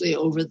parsley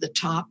over the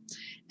top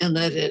and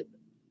let it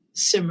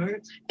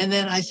simmer. And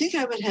then I think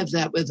I would have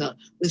that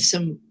with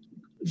some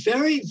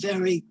very,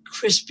 very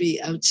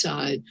crispy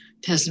outside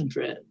peasant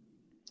bread,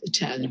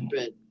 Italian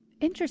bread.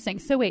 Interesting.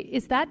 So wait,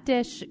 is that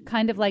dish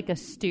kind of like a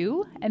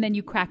stew and then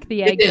you crack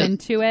the egg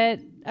into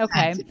it?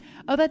 Okay.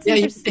 Oh, that's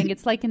interesting.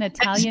 It's like an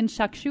Italian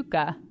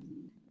shakshuka.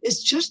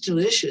 It's just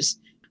delicious.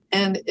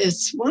 And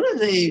it's one of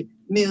the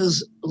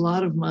meals a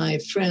lot of my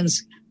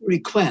friends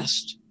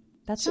request.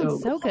 That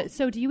sounds so good.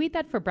 So do you eat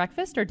that for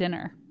breakfast or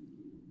dinner?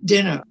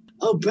 Dinner.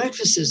 Oh,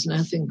 breakfast is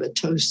nothing but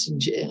toast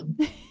and jam.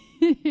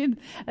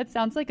 That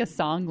sounds like a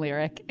song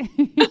lyric.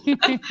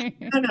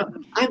 No,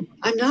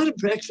 I'm not a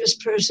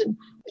breakfast person.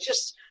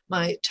 Just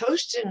my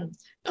toast and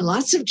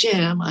lots of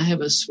jam. I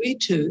have a sweet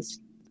tooth.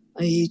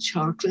 I eat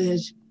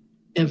chocolate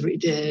every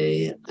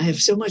day. I have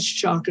so much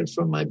chocolate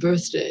from my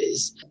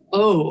birthdays.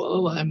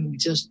 I'm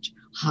just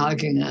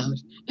hogging out.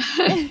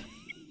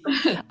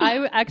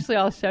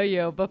 I'll show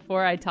you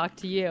before I talk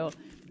to you.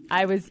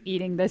 I was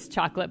eating this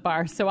chocolate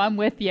bar, so I'm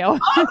with you.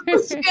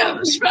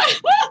 Yes,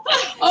 right.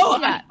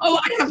 Yeah.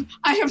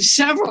 I have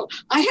several.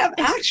 I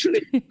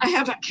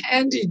have a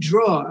candy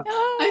drawer.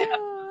 I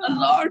have a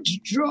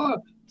large drawer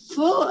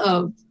full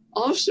of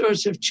all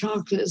sorts of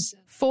chocolates.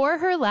 For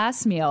her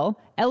last meal,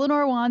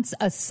 Eleanor wants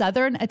a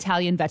southern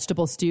Italian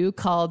vegetable stew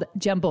called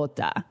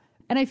Giambotta.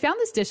 And I found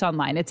this dish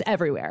online. It's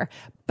everywhere.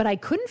 But I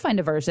couldn't find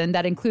a version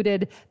that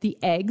included the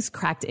eggs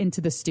cracked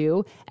into the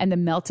stew and the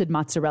melted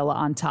mozzarella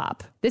on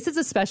top. This is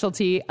a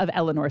specialty of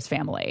Eleanor's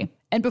family.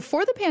 And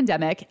before the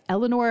pandemic,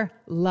 Eleanor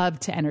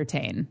loved to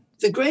entertain.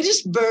 The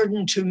greatest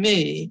burden to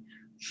me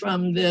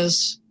from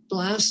this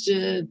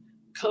blasted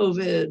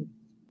COVID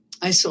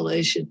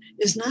isolation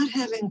is not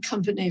having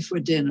company for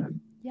dinner.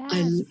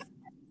 Yes.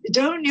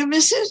 Don't you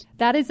miss it?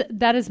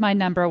 That is my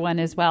number one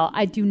as well.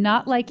 I do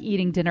not like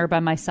eating dinner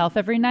by myself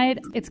every night.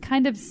 It's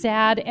kind of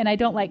sad, and I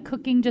don't like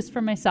cooking just for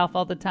myself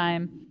all the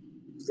time.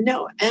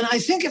 No, and I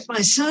think if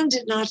my son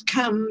did not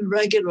come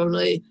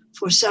regularly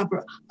for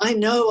supper, I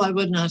know I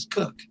would not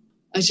cook.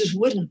 I just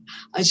wouldn't.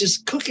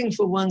 Cooking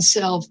for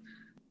oneself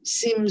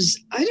seems,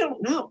 I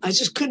don't know. I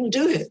just couldn't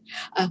do it.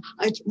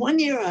 One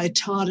year I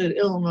taught at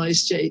Illinois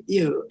State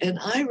U, and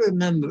I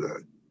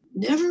remember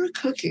never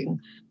cooking,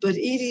 but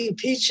eating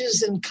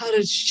peaches and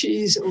cottage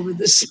cheese over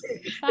the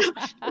sink.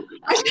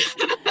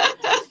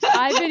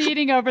 I've been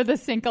eating over the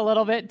sink a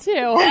little bit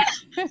too.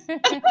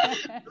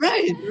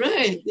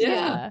 Right.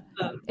 Yeah.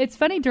 It's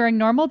funny, during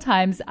normal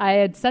times, I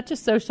had such a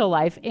social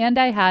life and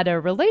I had a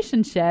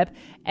relationship.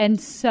 And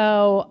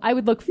so I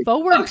would look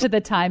forward to the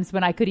times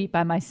when I could eat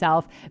by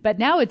myself. But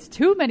now it's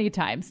too many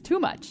times, too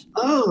much.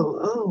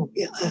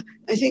 Yeah.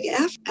 I think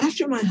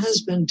after my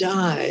husband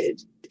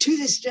died, to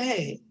this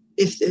day,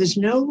 if there's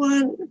no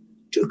one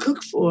to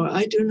cook for,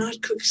 I do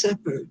not cook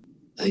supper.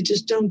 I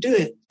just don't do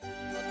it.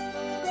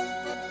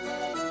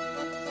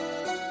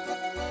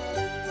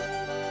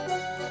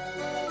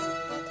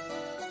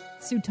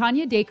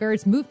 Sutanya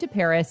Dakers moved to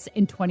Paris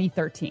in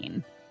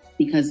 2013.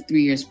 Because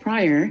 3 years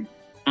prior,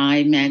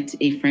 I met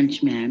a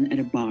French man at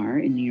a bar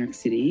in New York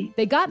City.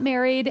 They got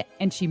married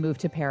and she moved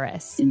to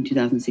Paris. In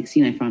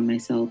 2016, I found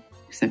myself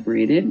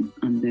separated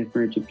on the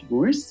verge of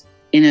divorce.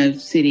 In a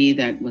city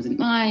that wasn't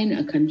mine,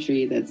 a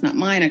country that's not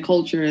mine, a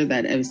culture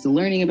that I was still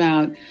learning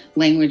about,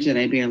 language that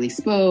I barely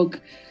spoke,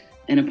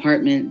 an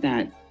apartment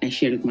that I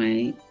shared with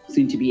my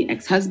soon-to-be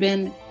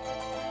ex-husband.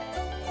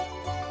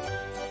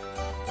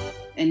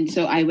 And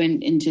so I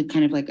went into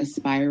kind of like a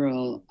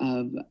spiral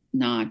of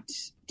not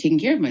taking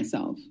care of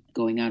myself,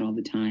 going out all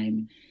the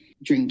time,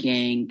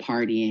 drinking,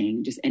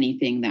 partying, just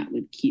anything that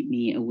would keep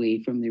me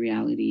away from the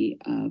reality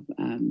of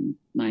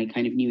my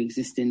kind of new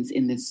existence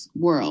in this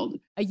world.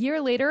 A year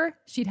later,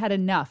 she'd had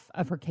enough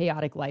of her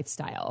chaotic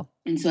lifestyle.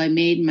 And so I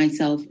made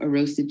myself a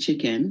roasted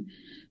chicken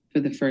for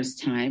the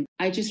first time.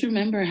 I just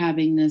remember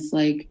having this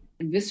like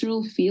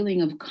visceral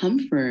feeling of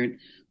comfort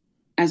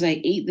as I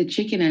ate the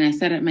chicken and I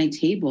sat at my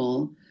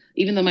table.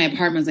 Even though my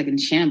apartment was like in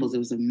shambles, it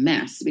was a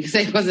mess because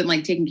I wasn't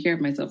like taking care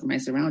of myself or my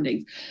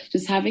surroundings.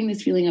 Just having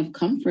this feeling of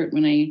comfort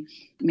when I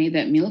made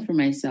that meal for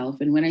myself.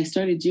 And when I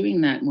started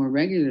doing that more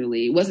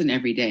regularly, it wasn't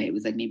every day. It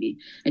was like maybe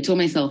I told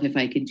myself if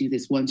I could do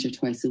this once or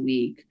twice a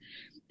week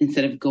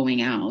instead of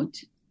going out,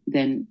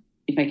 then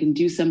if I can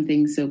do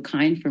something so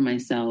kind for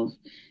myself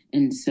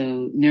and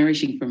so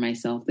nourishing for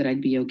myself, that I'd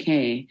be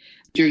okay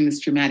during this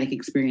traumatic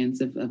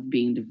experience of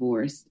being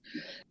divorced,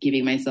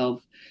 giving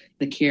myself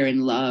the care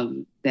and love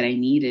that I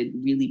needed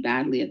really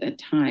badly at that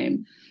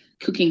time.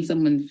 Cooking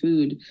someone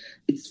food,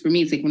 for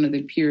me, it's like one of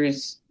the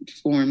purest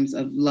forms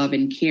of love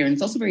and care. And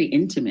it's also very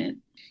intimate.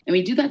 And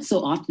we do that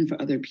so often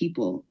for other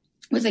people.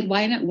 It's like,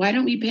 why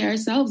don't we pay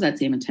ourselves that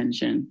same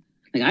attention?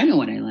 Like, I know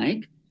what I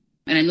like.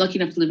 And I'm lucky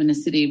enough to live in a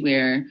city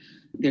where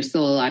there's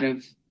still a lot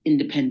of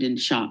independent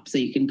shops. So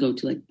you can go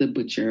to like the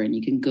butcher and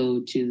you can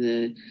go to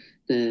the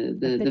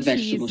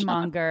vegetable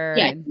cheesemonger.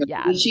 Yeah,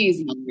 the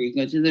cheesemonger. You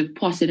go to the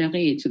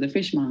poissonnerie, to the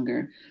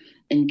fishmonger,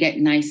 and get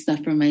nice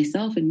stuff for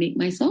myself and make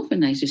myself a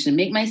nice dish and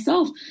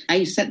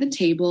I set the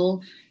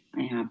table.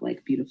 I have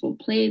like beautiful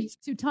plates.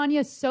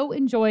 Sutanya so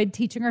enjoyed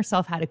teaching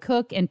herself how to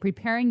cook and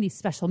preparing these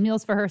special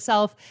meals for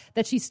herself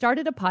that she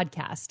started a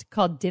podcast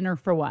called Dinner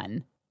for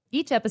One.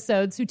 Each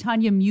episode,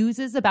 Sutanya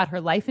muses about her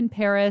life in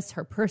Paris,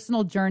 her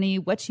personal journey,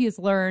 what she has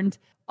learned,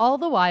 all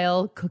the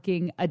while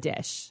cooking a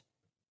dish.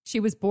 She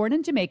was born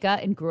in Jamaica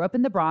and grew up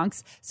in the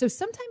Bronx, so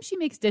sometimes she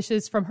makes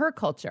dishes from her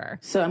culture.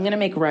 So I'm going to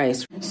make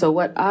rice. So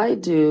what I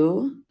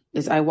do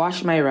is I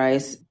wash my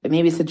rice.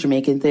 Maybe it's a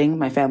Jamaican thing.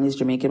 My family's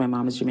Jamaican. My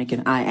mom is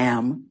Jamaican. I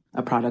am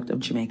a product of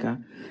Jamaica.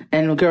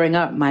 And growing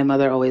up, my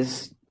mother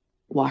always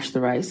wash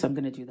the rice. So I'm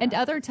going to do that. And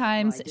other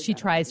times she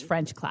tries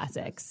French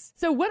classics.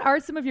 So what are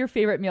some of your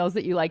favorite meals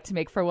that you like to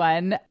make for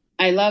one?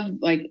 I love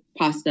like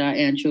pasta,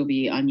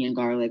 anchovy, onion,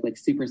 garlic, like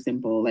super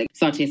simple, like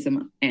saute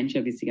some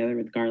anchovies together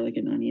with garlic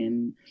and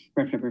onion,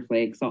 red pepper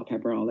flakes, salt,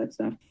 pepper, all that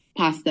stuff.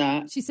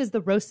 Pasta. She says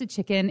the roasted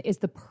chicken is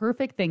the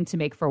perfect thing to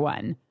make for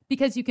one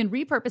because you can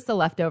repurpose the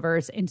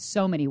leftovers in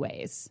so many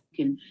ways.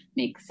 You can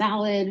make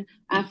salad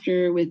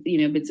after with,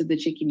 bits of the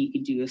chicken. You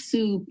can do a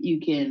soup. You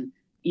can,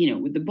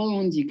 with the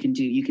bones, you can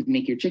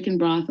make your chicken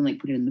broth and like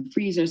put it in the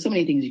freezer. So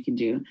many things you can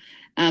do.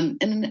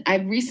 And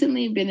I've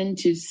recently been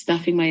into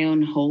stuffing my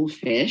own whole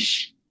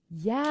fish.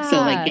 Yeah. So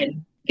like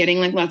getting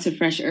like lots of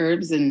fresh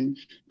herbs and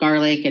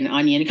garlic and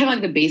onion, kind of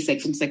like the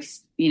basics. It's like,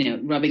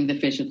 rubbing the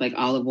fish with like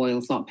olive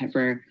oil, salt,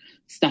 pepper,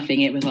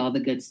 stuffing it with all the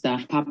good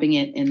stuff, popping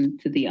it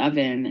into the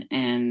oven.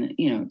 And,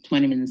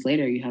 20 minutes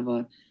later, you have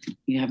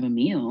a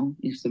meal.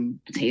 You have some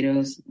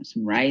potatoes,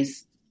 some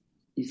rice,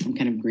 some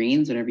kind of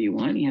greens, whatever you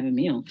want. You have a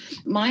meal.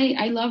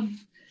 I love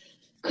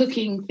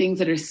cooking things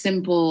that are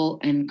simple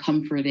and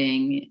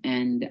comforting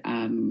and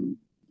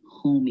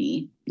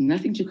homey.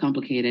 Nothing too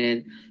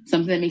complicated.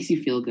 Something that makes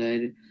you feel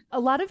good. A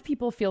lot of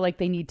people feel like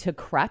they need to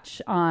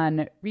crutch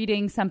on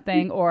reading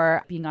something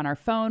or being on our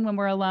phone when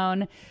we're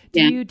alone.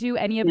 Do you do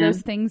any of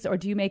those things, or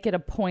do you make it a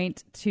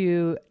point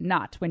to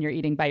not when you're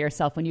eating by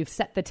yourself, when you've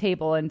set the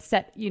table and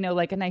set,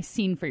 like a nice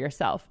scene for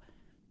yourself?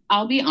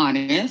 I'll be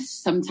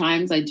honest.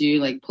 Sometimes I do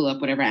like pull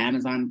up whatever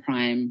Amazon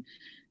Prime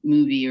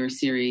movie or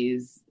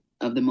series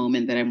of the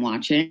moment that I'm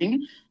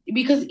watching,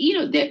 because,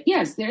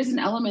 there's an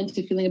element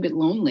to feeling a bit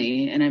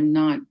lonely, and I'm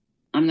not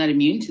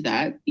immune to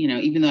that,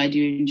 even though I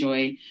do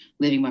enjoy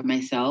living by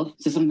myself.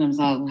 So sometimes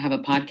I'll have a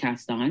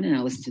podcast on and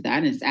I'll listen to that.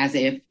 And it's as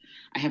if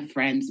I have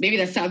friends. Maybe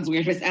that sounds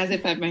weird, but it's as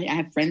if I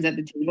have friends at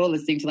the table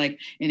listening to like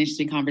an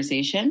interesting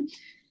conversation.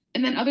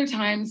 And then other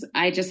times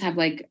I just have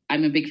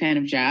I'm a big fan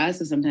of jazz.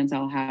 So sometimes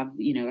I'll have,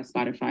 a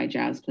Spotify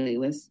jazz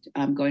playlist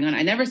going on.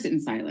 I never sit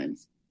in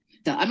silence.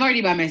 So I'm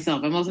already by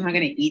myself. I'm also not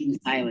going to eat in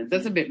silence.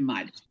 That's a bit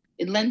much.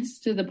 It lends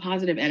to the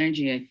positive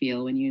energy I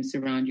feel when you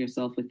surround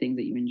yourself with things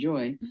that you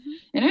enjoy. Mm-hmm.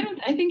 And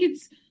I think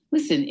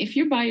listen, if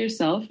you're by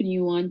yourself and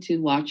you want to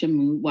watch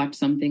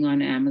something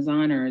on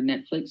Amazon or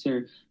Netflix,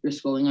 or you're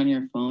scrolling on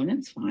your phone,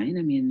 that's fine.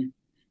 I mean,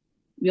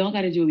 we all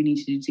got to do what we need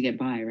to do to get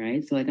by,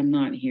 right? So I'm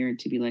not here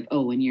to be like,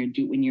 oh, when you're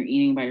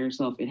eating by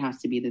yourself, it has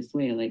to be this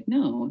way. Like,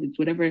 no, it's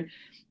whatever.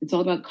 It's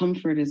all about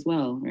comfort as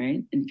well,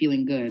 right? And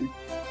feeling good.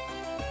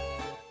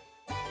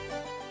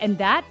 And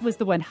that was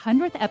the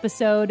 100th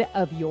episode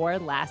of Your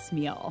Last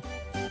Meal.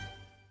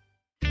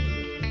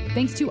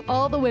 Thanks to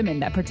all the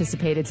women that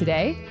participated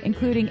today,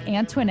 including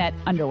Antoinette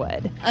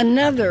Underwood.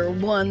 Another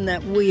one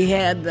that we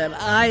had that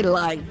I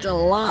liked a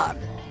lot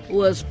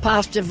was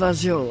pasta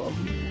fagioli.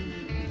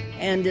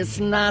 And it's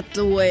not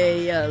the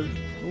way,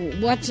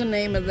 what's the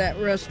name of that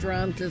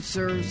restaurant that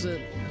serves it?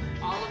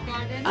 Olive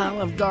Garden?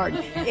 Olive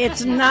Garden.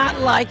 It's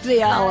not like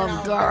the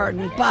Olive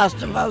Garden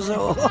pasta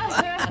fagioli.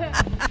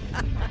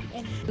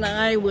 And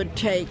I would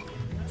take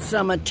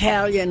some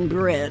Italian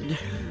bread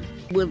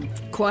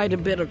with quite a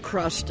bit of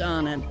crust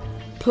on it,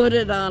 put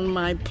it on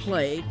my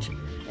plate,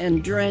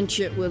 and drench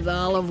it with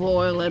olive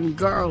oil and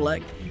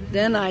garlic.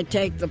 Then I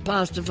take the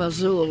pasta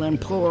fagioli and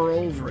pour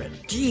over it.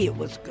 Gee, it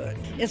was good.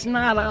 It's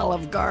not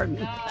Olive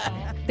Garden.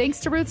 Thanks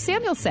to Ruth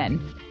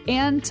Samuelson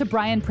and to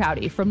Brian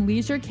Prouty from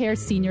Leisure Care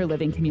Senior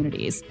Living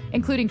Communities,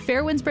 including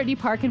Fairwinds Brittany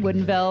Park in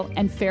Woodinville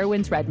and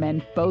Fairwinds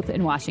Redmond, both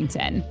in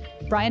Washington.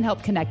 Brian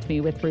helped connect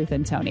me with Ruth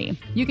and Tony.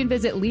 You can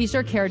visit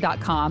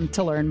leisurecare.com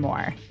to learn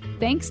more.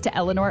 Thanks to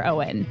Eleanor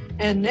Owen.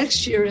 And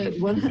next year at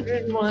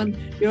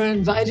 101, you're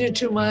invited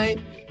to my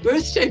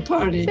birthday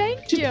party.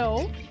 Thank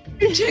you.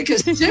 You take a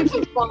sip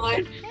of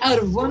wine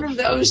out of one of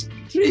those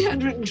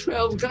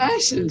 312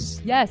 glasses.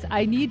 Yes,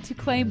 I need to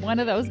claim one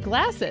of those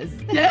glasses.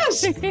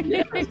 Yes.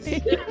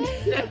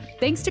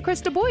 Thanks to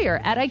Krista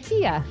Boyer at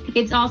IKEA.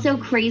 It's also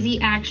crazy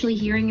actually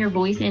hearing your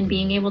voice and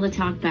being able to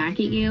talk back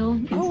at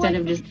you instead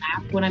of just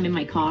laugh when I'm in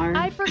my car.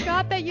 I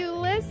forgot that you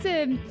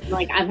listen.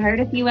 I've heard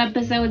a few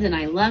episodes and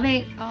I love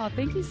it. Oh,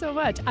 thank you so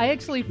much. I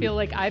actually feel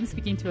like I'm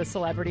speaking to a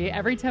celebrity.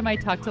 Every time I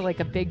talk to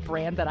a big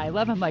brand that I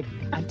love, I'm like,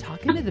 I'm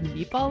talking to the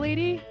meatball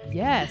lady?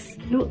 Yes.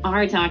 You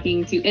are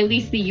talking to at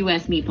least the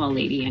U.S. meatball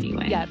lady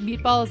anyway. Yeah,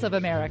 Meatballs of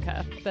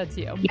America. That's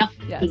you. Yep,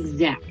 yes.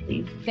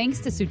 Exactly. Thanks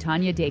to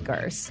Sutanya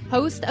Dakers,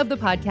 host of the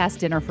podcast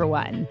Dinner for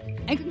One.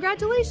 And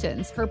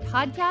congratulations, her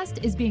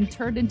podcast is being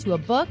turned into a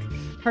book.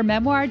 Her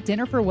memoir,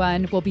 Dinner for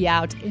One, will be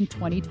out in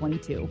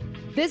 2022.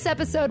 This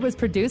episode was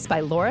produced by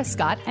Laura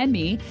Scott and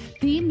me,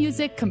 theme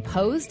music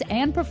composed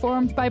and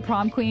performed by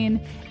Prom Queen,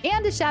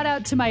 and a shout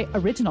out to my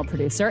original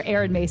producer,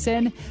 Aaron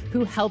Mason,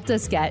 who helped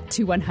us get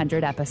to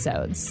 100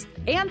 episodes.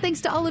 And thanks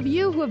to all of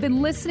you who have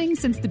been listening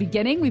since the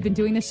beginning. We've been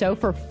doing the show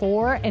for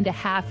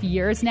 4.5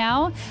 years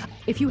now.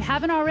 If you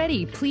haven't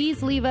already,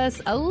 please leave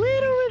us a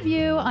little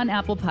review on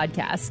Apple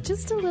Podcasts.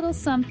 Just a little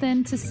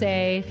something to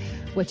say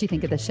what you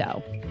think of the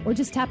show. Or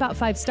just tap out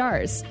 5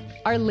 stars.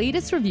 Our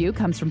latest review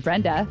comes from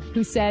Brenda,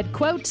 who said,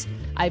 quote,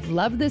 "I've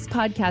loved this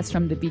podcast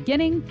from the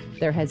beginning.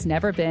 There has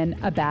never been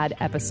a bad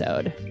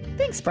episode."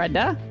 Thanks,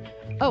 Brenda.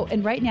 Oh,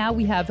 and right now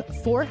we have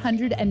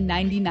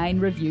 499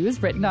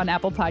 reviews written on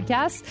Apple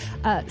Podcasts.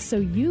 So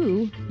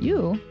you,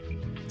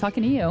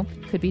 talking to you,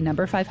 could be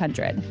number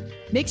 500.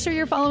 Make sure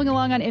you're following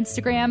along on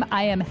Instagram.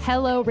 I am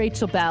Hello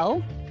Rachel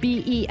Bell,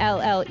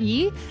 Belle.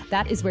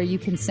 That is where you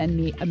can send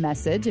me a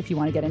message if you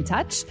want to get in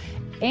touch.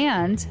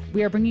 And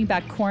we are bringing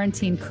back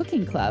Quarantine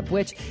Cooking Club,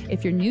 which,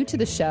 if you're new to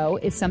the show,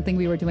 is something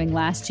we were doing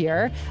last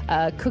year,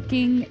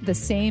 cooking the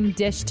same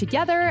dish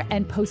together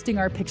and posting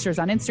our pictures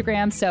on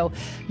Instagram. So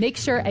make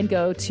sure and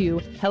go to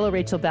Hello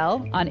Rachel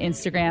Bell on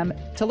Instagram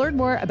to learn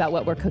more about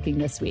what we're cooking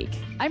this week.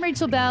 I'm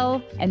Rachel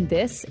Bell, and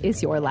this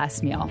is Your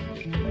Last Meal.